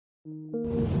Hey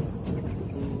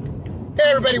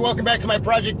everybody, welcome back to my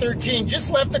Project 13. Just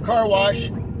left the car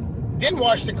wash. Didn't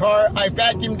wash the car, I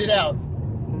vacuumed it out.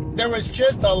 There was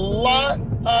just a lot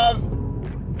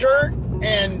of dirt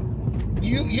and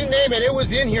you name it, it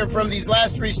was in here from these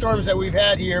last 3 storms that we've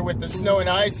had here with the snow and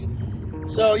ice.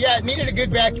 So yeah, it needed a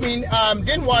good vacuuming.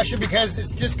 Didn't wash it because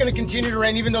it's just going to continue to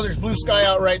rain, even though there's blue sky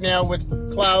out right now with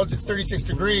clouds. It's 36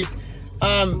 degrees.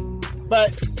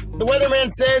 But the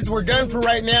weatherman says we're done for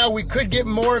right now. We could get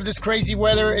more of this crazy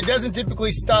weather. It doesn't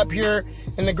typically stop here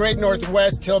in the great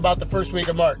Northwest till about the first week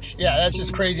of March. Yeah, that's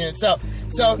just crazy in itself.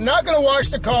 So not going to wash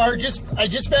the car. I just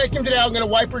vacuumed it out. I'm going to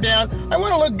wipe her down. I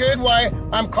want to look good while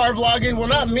I'm car vlogging. Well,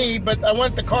 not me, but I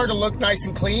want the car to look nice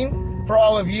and clean for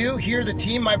all of you here, the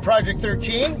team, my Project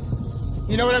 13.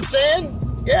 You know what I'm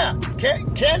saying? Yeah,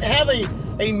 can't have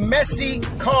a messy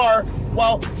car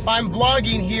while I'm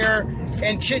vlogging here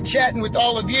and chit-chatting with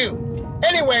all of you.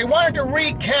 Anyway, wanted to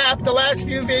recap the last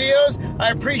few videos.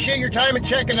 I appreciate your time and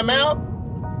checking them out.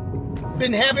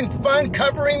 Been having fun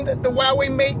covering the Huawei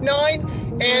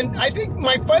Mate9, and I think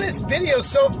my funnest video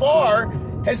so far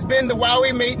has been the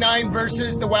Huawei Mate9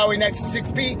 versus the Huawei Nexus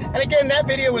 6P. And again, that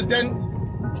video was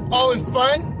done all in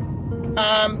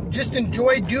fun. Just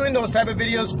enjoyed doing those type of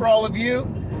videos for all of you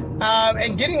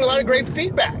and getting a lot of great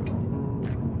feedback.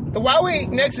 The Huawei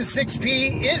Nexus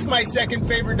 6P is my second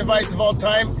favorite device of all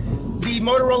time. The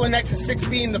Motorola Nexus 6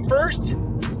 being the first.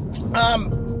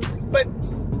 But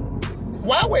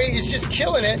Huawei is just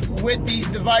killing it with these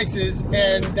devices,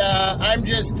 and I'm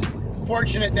just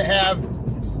fortunate to have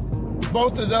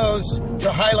both of those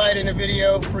to highlight in a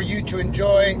video for you to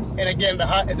enjoy. And again,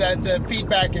 the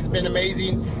feedback has been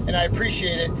amazing, and I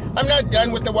appreciate it. I'm not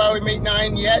done with the Huawei Mate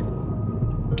 9 yet.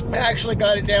 I actually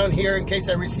got it down here in case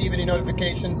I receive any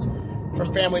notifications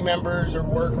from family members or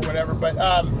work or whatever. But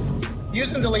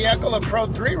using the Leica Pro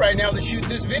 3 right now to shoot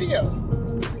this video.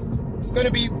 Going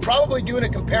to be probably doing a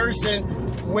comparison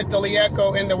with the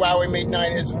Leica and the Huawei Mate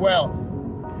 9 as well.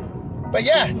 But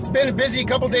yeah, it's been a busy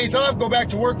couple days off. Go back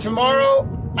to work tomorrow.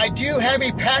 I do have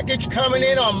a package coming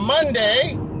in on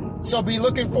Monday, so be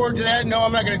looking forward to that. No,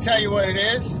 I'm not going to tell you what it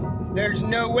is. There's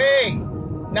no way.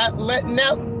 Not letting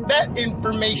out that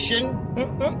information.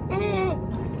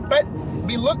 But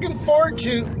be looking forward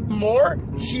to more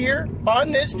here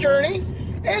on this journey,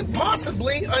 and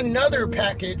possibly another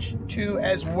package too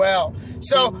as well.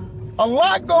 So a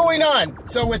lot going on.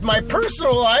 So with my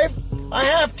personal life, I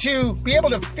have to be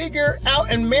able to figure out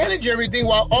and manage everything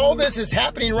while all this is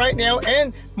happening right now,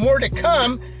 and more to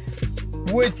come.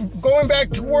 With going back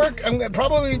to work, I'm going to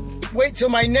probably wait till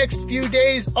my next few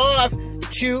days off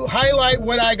to highlight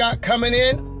what I got coming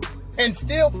in, and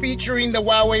still featuring the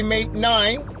Huawei Mate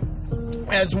 9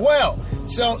 as well.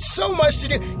 So much to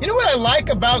do. You know what I like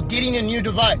about getting a new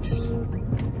device?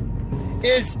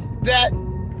 Is that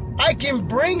I can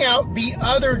bring out the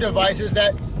other devices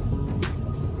that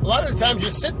a lot of the times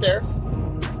just sit there,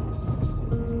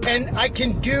 and I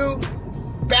can do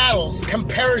battles,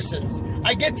 comparisons.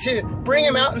 I get to bring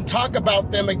them out and talk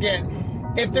about them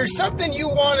again. If there's something you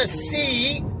want to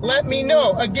see, let me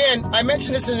know. Again, I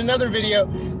mentioned this in another video.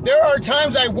 There are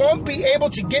times I won't be able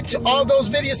to get to all those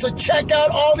videos, so check out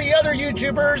all the other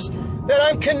YouTubers that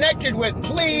I'm connected with.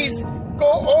 Please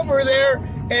go over there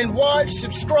and watch,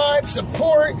 subscribe,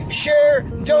 support, share,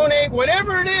 donate,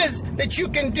 whatever it is that you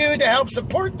can do to help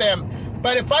support them.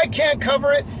 But if I can't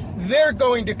cover it, they're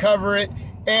going to cover it.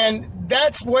 And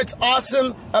that's what's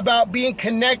awesome about being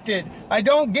connected. I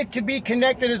don't get to be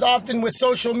connected as often with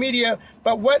social media,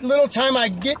 but what little time I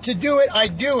get to do it, I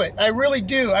do it. I really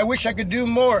do. I wish I could do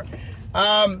more.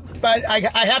 But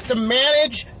I have to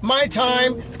manage my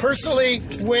time personally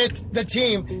with the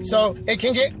team. So it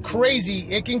can get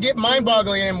crazy. It can get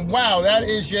mind-boggling. And wow, that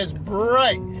is just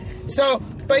bright. So,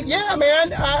 but yeah,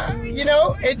 man, you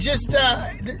know, it just,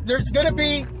 there's going to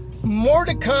be more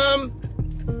to come.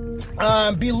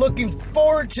 Be looking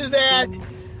forward to that.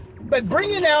 But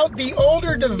bringing out the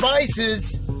older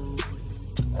devices,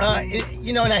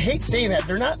 you know, and I hate saying that,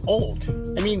 they're not old.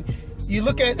 I mean, you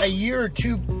look at a year or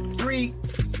 2, 3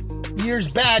 years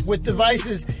back with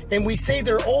devices, and we say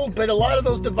they're old, but a lot of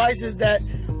those devices that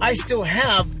I still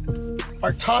have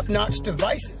are top-notch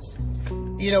devices.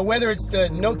 You know, whether it's the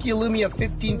Nokia Lumia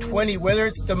 1520, whether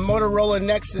it's the Motorola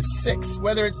Nexus 6,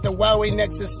 whether it's the Huawei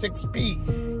Nexus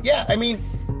 6P. Yeah, I mean,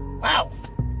 wow.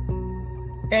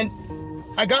 And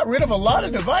I got rid of a lot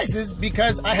of devices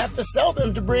because I have to sell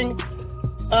them to bring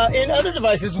in other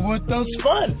devices with those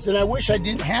funds. And I wish I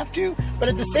didn't have to, but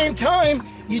at the same time,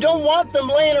 you don't want them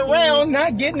laying around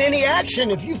not getting any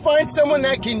action. If you find someone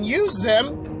that can use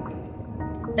them,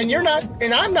 and you're not,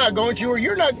 and I'm not going to, or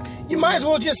you're not, you might as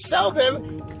well just sell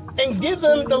them and give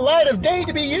them the light of day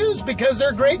to be used because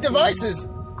they're great devices.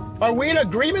 Are we in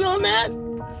agreement on that?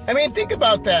 I mean, think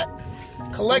about that.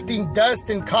 Collecting dust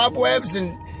and cobwebs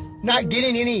and not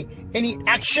getting any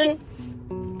action.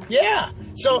 Yeah.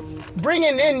 So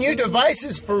bringing in new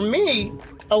devices for me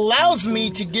allows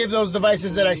me to give those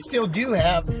devices that I still do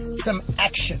have some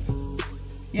action.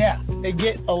 Yeah, they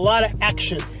get a lot of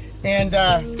action. And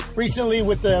recently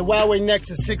with the Huawei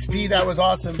Nexus 6P, that was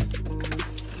awesome.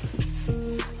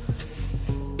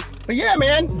 But yeah,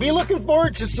 man, be looking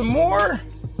forward to some more.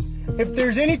 If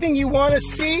there's anything you want to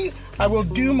see, I will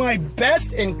do my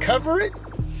best and cover it.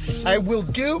 I will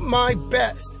do my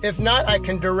best. If not, I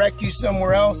can direct you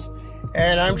somewhere else.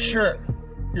 And I'm sure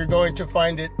you're going to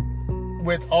find it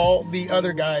with all the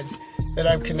other guys that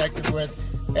I'm connected with.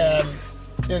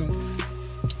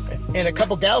 And a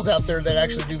couple gals out there that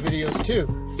actually do videos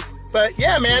too. But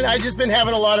yeah, man, I've just been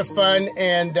having a lot of fun.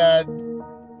 And the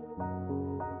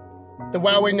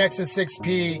Huawei Nexus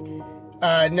 6P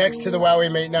next to the Huawei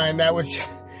Mate9, that was,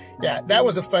 yeah, that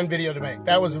was a fun video to make.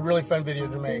 That was a really fun video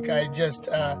to make. I just,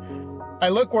 I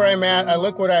look where I'm at, I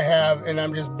look what I have, and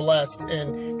I'm just blessed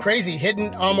and crazy,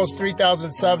 hitting almost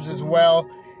 3,000 subs as well.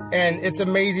 And it's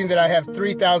amazing that I have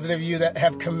 3,000 of you that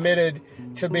have committed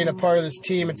to being a part of this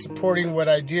team and supporting what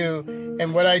I do.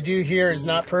 And what I do here is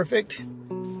not perfect,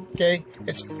 okay?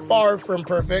 It's far from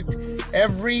perfect.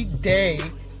 Every day,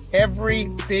 every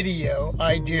video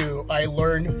I do, I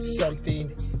learn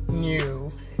something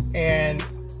new. And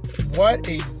what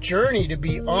a journey to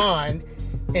be on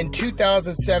in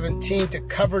 2017 to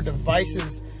cover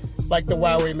devices like the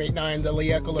Huawei Mate9, the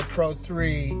Liacola Pro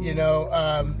 3, you know,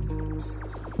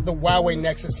 the Huawei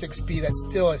Nexus 6P, that's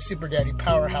still a super daddy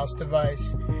powerhouse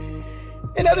device,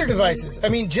 and other devices. I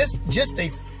mean, just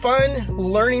a fun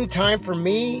learning time for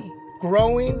me,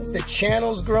 growing, the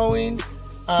channel's growing,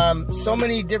 so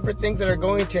many different things that are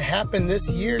going to happen this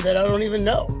year that I don't even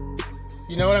know.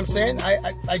 You know what I'm saying?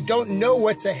 I don't know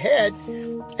what's ahead,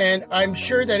 and I'm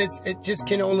sure that it just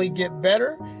can only get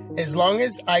better as long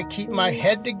as I keep my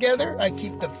head together, I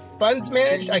keep the funds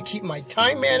managed, I keep my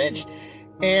time managed,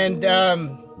 and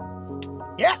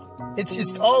yeah, it's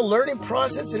just all learning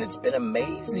process, and it's been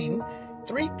amazing.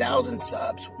 3,000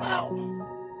 subs. Wow.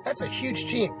 That's a huge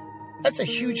team. That's a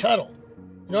huge huddle.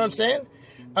 You know what I'm saying?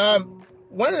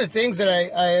 One of the things that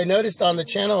I noticed on the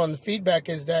channel and the feedback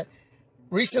is that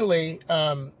recently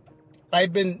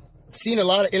I've been seeing a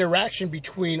lot of interaction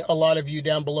between a lot of you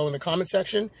down below in the comment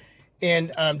section,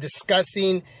 and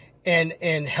discussing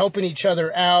and helping each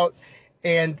other out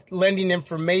and lending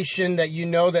information that you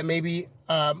know that maybe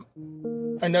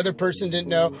another person didn't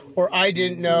know, or I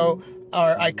didn't know,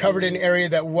 or I covered an area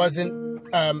that wasn't,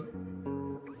 I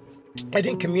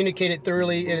didn't communicate it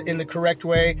thoroughly in the correct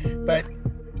way, but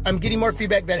I'm getting more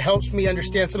feedback that helps me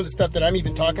understand some of the stuff that I'm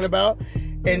even talking about.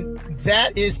 And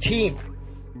that is team.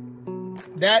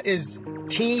 That is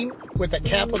team with a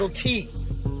capital T.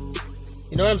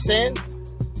 You know what I'm saying?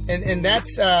 And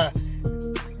that's an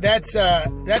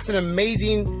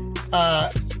amazing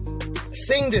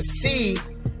thing to see,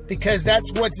 because that's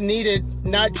what's needed,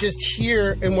 not just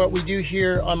here in what we do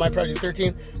here on my Project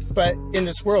 13, but in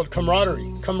this world.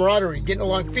 Camaraderie, getting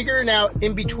along, figuring out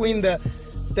in between the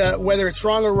whether it's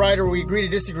wrong or right, or we agree to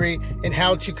disagree, and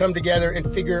how to come together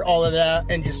and figure all of that out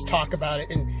and just talk about it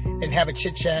and have a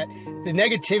chit chat. The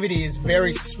negativity is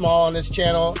very small on this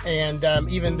channel, and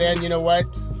even then, you know what?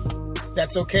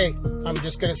 That's okay. I'm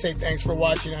just gonna say thanks for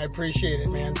watching. I appreciate it,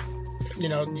 man. You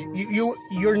know,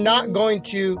 you're not going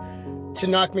to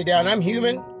knock me down. I'm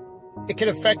human. It can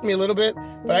affect me a little bit,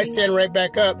 but I stand right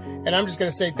back up, and I'm just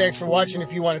gonna say thanks for watching.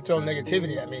 If you want to throw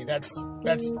negativity at me,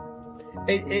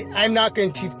 I'm not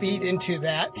going to feed into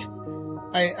that.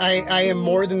 I am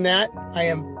more than that. I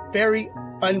am very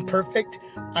unperfect.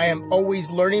 I am always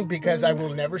learning, because I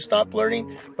will never stop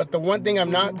learning. But the one thing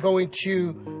I'm not going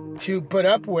to put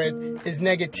up with is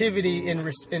negativity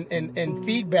and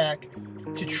feedback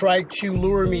to try to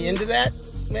lure me into that.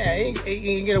 Man, it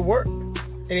ain't gonna work.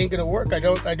 It ain't gonna work. I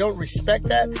don't respect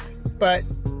that. But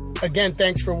again,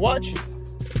 thanks for watching.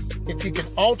 If you can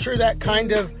alter that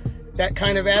kind of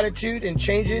attitude and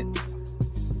change it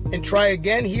and try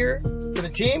again here for the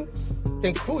team,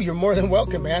 then cool, you're more than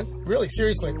welcome, man. Really,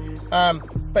 seriously.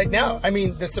 But now, I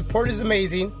mean, the support is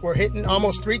amazing. We're hitting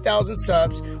almost 3,000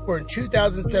 subs. We're in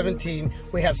 2017.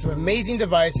 We have some amazing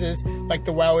devices like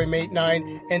the Huawei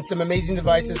Mate9, and some amazing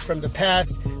devices from the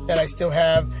past that I still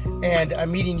have. And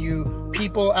I'm meeting you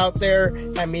people out there.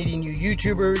 I'm meeting you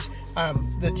YouTubers.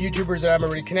 The YouTubers that I'm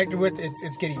already connected with,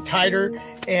 it's getting tighter.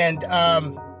 And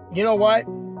you know what?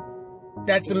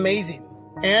 That's amazing.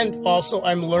 And also,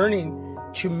 I'm learning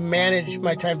to manage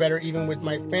my time better, even with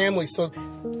my family. So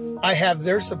I have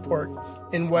their support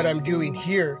in what I'm doing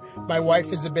here. My wife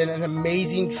has been an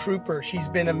amazing trooper. She's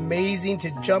been amazing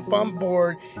to jump on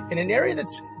board in an area that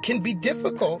can be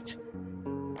difficult,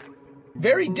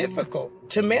 very difficult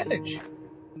to manage.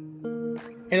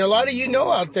 And a lot of you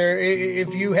know out there,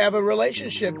 if you have a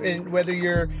relationship, and whether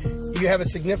you have a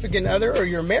significant other or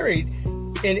you're married,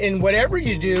 and whatever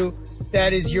you do,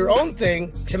 that is your own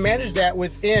thing to manage that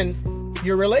within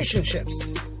your relationships.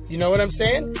 You know what I'm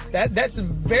saying? That's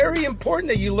very important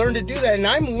that you learn to do that. And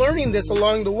I'm learning this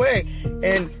along the way.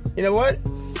 And you know what?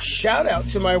 Shout out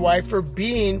to my wife for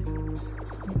being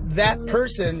that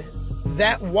person,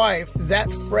 that wife, that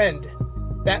friend,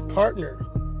 that partner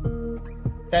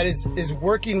that is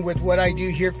working with what I do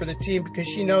here for the team, because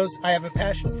she knows I have a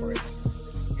passion for it.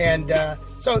 And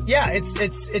so yeah,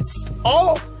 it's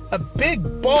all a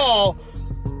big ball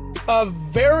of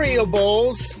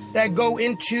variables that go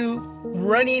into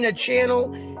running a channel,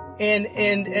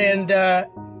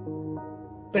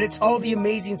 but it's all the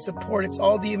amazing support, it's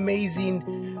all the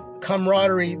amazing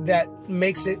camaraderie that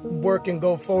makes it work and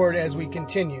go forward as we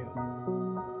continue.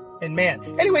 And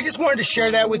man, anyway, just wanted to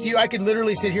share that with you. I could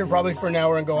literally sit here probably for an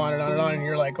hour and go on and on and on, and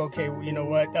you're like, okay, well, you know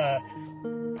what?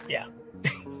 Yeah,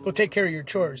 go take care of your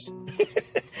chores.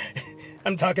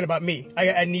 I'm talking about me.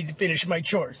 I need to finish my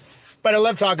chores. But I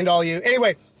love talking to all of you.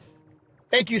 Anyway,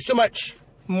 thank you so much.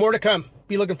 More to come.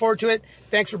 Be looking forward to it.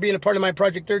 Thanks for being a part of my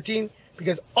Project 13,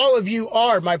 because all of you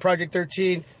are my Project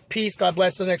 13. Peace. God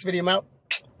bless. Till the next video, I'm out.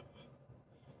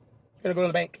 Gonna go to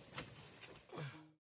the bank.